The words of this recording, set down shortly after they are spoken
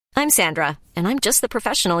I'm Sandra, and I'm just the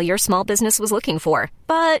professional your small business was looking for.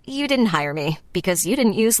 But you didn't hire me because you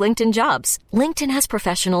didn't use LinkedIn Jobs. LinkedIn has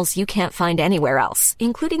professionals you can't find anywhere else,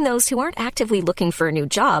 including those who aren't actively looking for a new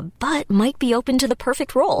job, but might be open to the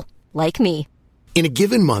perfect role, like me. In a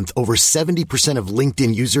given month, over 70% of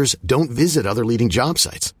LinkedIn users don't visit other leading job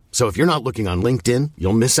sites. So if you're not looking on LinkedIn,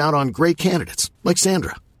 you'll miss out on great candidates like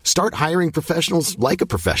Sandra. Start hiring professionals like a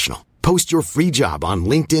professional. Post your free job on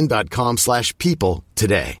linkedin.com/people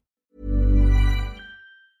today.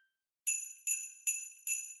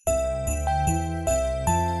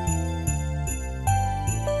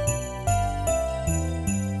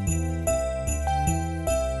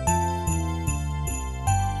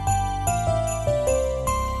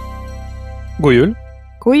 God jul.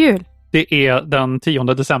 God jul. Det är den 10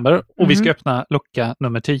 december och vi ska öppna lucka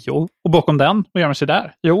nummer 10. Och bakom den, vad gör man sig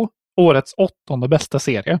där? Jo, årets 8:e bästa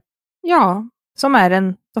serie. Ja, som är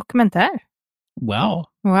en dokumentär. Wow.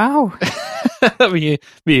 Wow.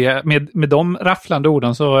 vi med de rafflande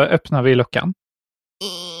orden så öppnar vi luckan.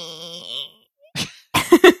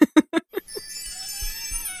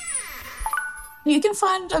 You can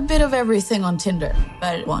find a bit of everything on Tinder,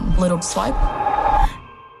 but one little swipe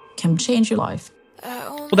can change your life.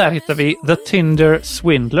 Och där hittar vi The Tinder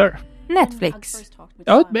Swindler. Netflix.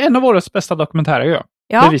 Ja, en av årets bästa dokumentärer ju.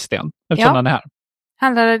 Ja. Det visste jag, eftersom den är här.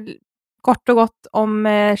 Handlar kort och gott om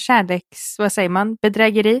vad säger man?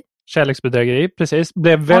 Bedrägeri. Kärleksbedrägeri, precis.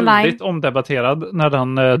 Blev väldigt omdebatterad när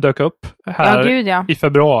den dök upp här i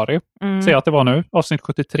februari. Säger att det var nu. Avsnitt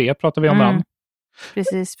 73 pratar vi om den.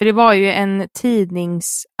 Precis, för det var ju en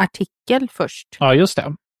tidningsartikel först. Ja, just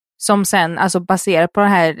det. Som sen, alltså baserat på den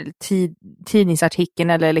här tidningsartikeln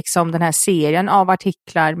eller liksom den här serien av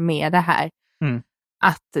artiklar med det här.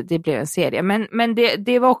 Att det blev en serie. Men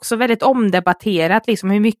det var också väldigt omdebatterat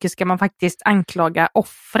liksom, hur mycket ska man faktiskt anklaga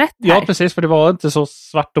offret här? Ja, precis, för det var inte så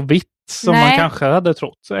svart och vitt som man kanske hade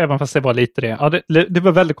trott. Även fast det var lite det. Ja, det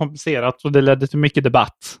var väldigt komplicerat och det ledde till mycket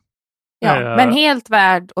debatt. Ja, men helt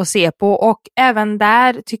värd att se på. Och även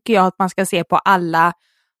där tycker jag att man ska se på alla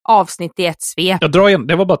avsnitt i ett svep. Jag drar igen,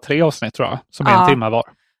 det var bara 3 avsnitt tror jag, som en timme var.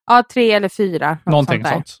 Ja, 3 eller 4. Någonting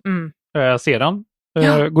sånt. Sedan,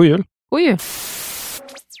 god jul. God jul.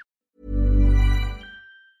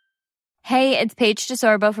 Hey, it's Paige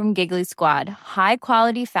DeSorbo from Giggly Squad. High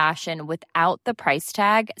quality fashion without the price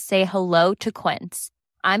tag. Say hello to Quince.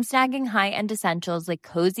 I'm snagging high-end essentials like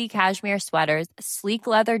cozy cashmere sweaters, sleek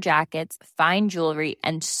leather jackets, fine jewelry,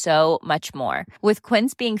 and so much more. With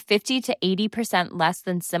Quince being 50 to 80% less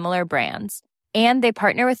than similar brands. And they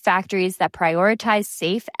partner with factories that prioritize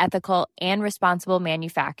safe, ethical, and responsible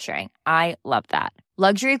manufacturing. I love that.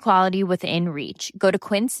 Luxury quality within reach. Go to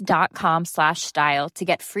quince.com/style to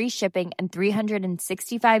get free shipping and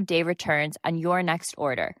 365-day returns on your next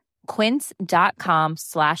order.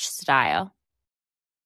 Quince.com/style.